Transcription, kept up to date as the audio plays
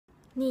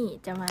นี่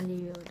จะมารี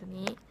วิวตัว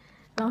นี้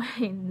เราเ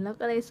ห็นแล้ว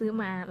ก็เลยซื้อ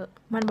มา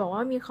มันบอกว่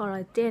ามีคอลล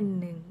าเจน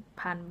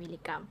 1,000 มิลลิ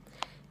กรัม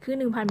คือ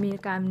 1,000 มิลลิ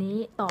กรัมนี้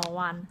ต่อ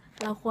วัน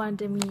เราควร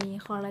จะมี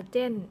คอลลาเจ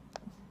น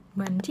เห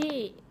มือนที่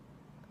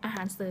อาห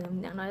ารเสริม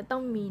อย่างน้อยต้อ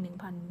งมี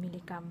 1,000 มิล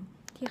ลิกรัม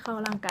ที่เข้า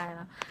ร่างกายแ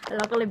ล้วเ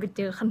ราก็เลยไปเ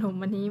จอขนม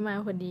อันนี้มา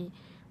พอดี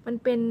มัน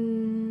เป็น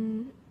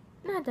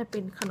น่าจะเป็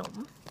นขนม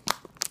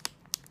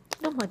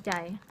รูปหัวใจ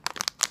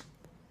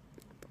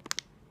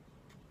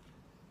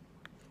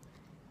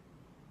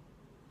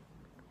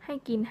ให้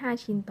กิน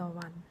5 ชิ้นต่อ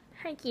วัน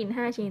ให้กิน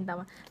5 ชิ้นต่อ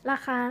วัน รา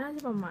คาน่าจ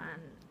ะประมาณ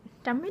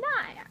จำไม่ได้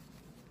อะ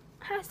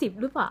50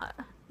หรือเปล่า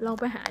ลอง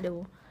ไปหาดู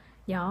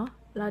เดี๋ยว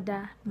เราจะ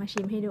มา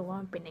ชิมให้ดูว่า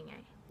มันเป็นยังไง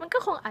มันก็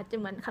คงอาจจะ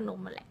เหมือนขนม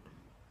มาแหละ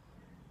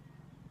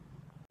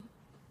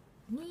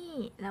นี่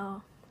เรา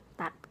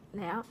ตัด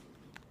แล้ว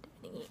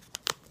อย่างนี้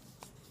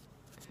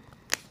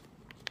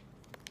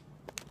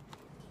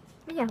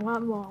ไม่อยากว่า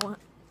บอกว่า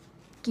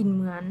กินเ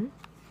หมือน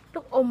ลู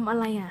กอมอะ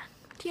ไรอ่ะ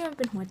ที่มันเ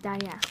ป็นหัวใจ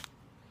อ่ะ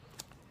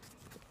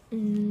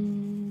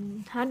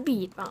ฮาร์ดบี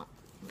ทเปล่า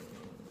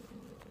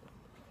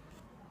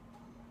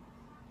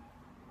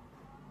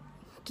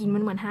กินมั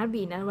นเหมือนฮาร์ด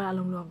บีทนะเวลา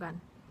รวมๆกัน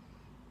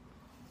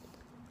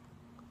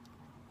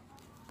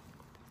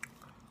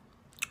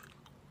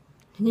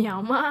เหนียว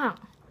มาก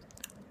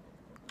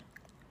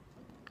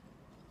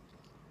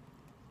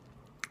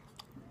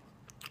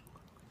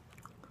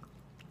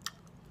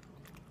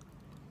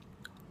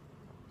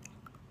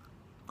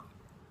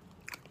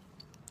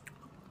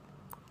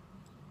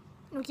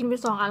หนูกินไป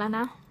2 อันแล้ว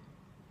นะ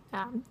3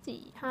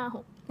 4 5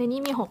 6ในนี้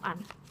มี6 อัน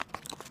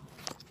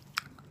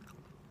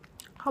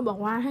เขาบอก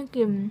ว่าให้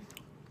กิน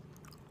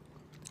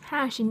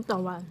5 ชิ้นต่อ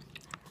วัน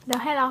แล้ว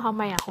ให้เราทำไ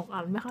ม6 อั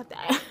นไม่เข้าใจ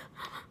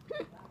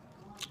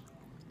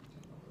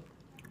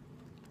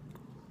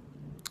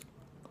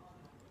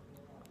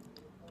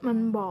มัน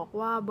บอก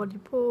ว่าบ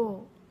ริโภค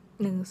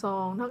1 ซอ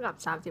งเท่ากับ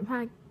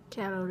35 แค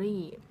ลอ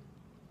รี่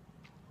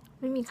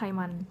ไม่มีไข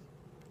มัน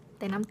แ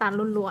ต่น้ำตาล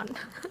ล้วน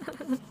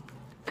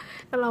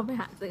ๆก็ลองไป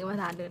หาซื้อมา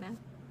ทานดูนะ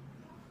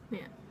เ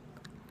นี่ย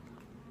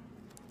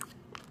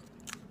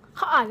เข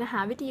าอาจจะหา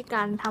วิธีก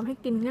ารทำให้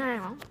กินง่าย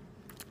มั้ง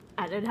อ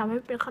าจจะทำให้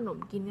เป็นขนม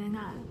กิน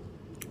ง่าย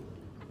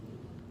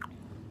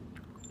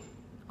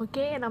ๆโอเค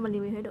เรามารี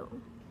วิวให้ดู